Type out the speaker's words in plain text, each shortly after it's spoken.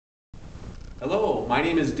Hello, my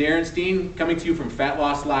name is Darin Steen, coming to you from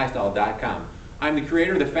Fatlosslifestyle.com. I'm the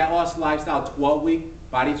creator of the Fatloss Lifestyle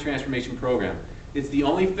 12-week body transformation program. It's the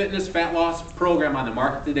only fitness fat loss program on the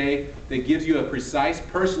market today that gives you a precise,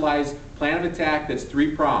 personalized plan of attack that's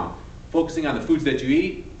three-pronged, focusing on the foods that you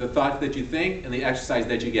eat, the thoughts that you think, and the exercise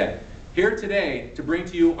that you get. Here today to bring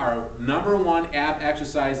to you our #1 ab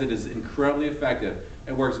exercise that is incredibly effective.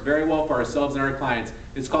 It works very well for ourselves and our clients.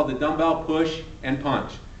 It's called the dumbbell push and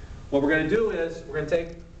punch. What we're going to do is, we're going to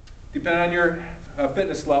take, depending on your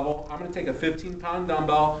fitness level, I'm going to take a 15-pound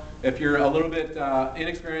dumbbell. If you're a little bit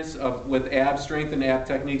inexperienced with ab strength and ab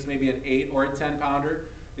techniques, maybe an 8 or a 10-pounder.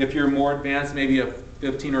 If you're more advanced, maybe a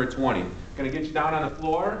 15 or a 20. Going to get you down on the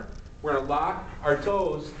floor. We're going to lock our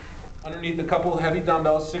toes underneath a couple of heavy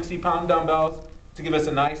dumbbells, 60-pound dumbbells, to give us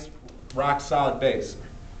a nice rock-solid base.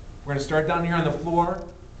 We're going to start down here on the floor.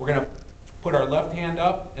 We're going to put our left hand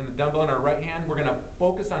up and the dumbbell in our right hand. We're going to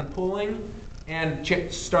focus on pulling and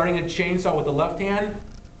starting a chainsaw with the left hand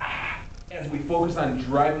as we focus on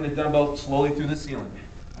driving the dumbbell slowly through the ceiling.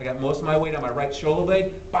 I got most of my weight on my right shoulder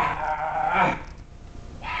blade.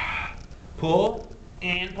 Pull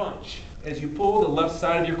and punch. As you pull, the left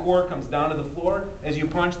side of your core comes down to the floor. As you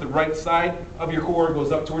punch, the right side of your core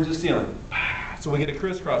goes up towards the ceiling. So we get a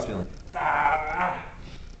crisscross feeling.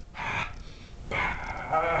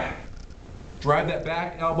 Drive that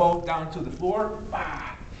back elbow down to the floor.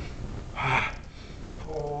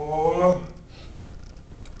 Pull.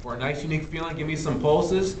 For a nice unique feeling, give me some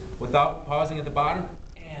pulses without pausing at the bottom.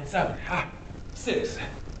 And 7, 6,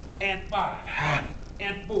 and 5,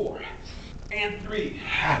 and 4, and 3,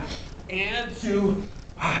 and 2,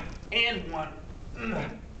 and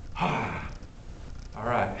 1. All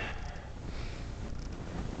right.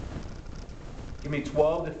 Give me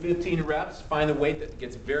 12 to 15 reps. Find the weight that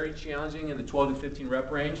gets very challenging in the 12 to 15 rep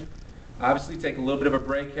range. Obviously, take a little bit of a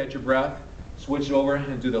break, catch your breath, switch over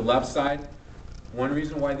and do the left side. One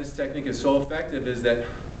reason why this technique is so effective is that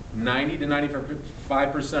 90 to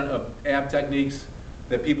 95% of ab techniques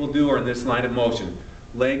that people do are in this line of motion.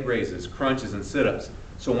 Leg raises, crunches, and sit-ups.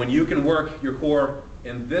 So when you can work your core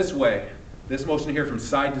in this way, this motion here from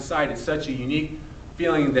side to side, it's such a unique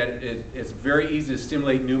feeling that it's very easy to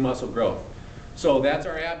stimulate new muscle growth. So that's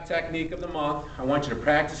our ab technique of the month. I want you to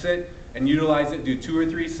practice it and utilize it. Do 2 or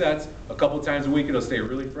 3 sets a couple times a week. It'll stay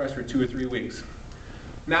really fresh for 2 or 3 weeks.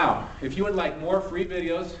 Now, if you would like more free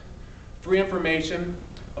videos, free information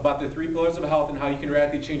about the 3 pillars of health and how you can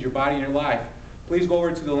radically change your body and your life, please go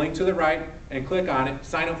over to the link to the right and click on it.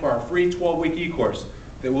 Sign up for our free 12-week e-course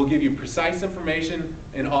that will give you precise information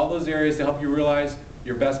in all those areas to help you realize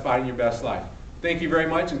your best body and your best life. Thank you very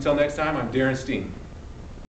much. Until next time, I'm Darin Steen.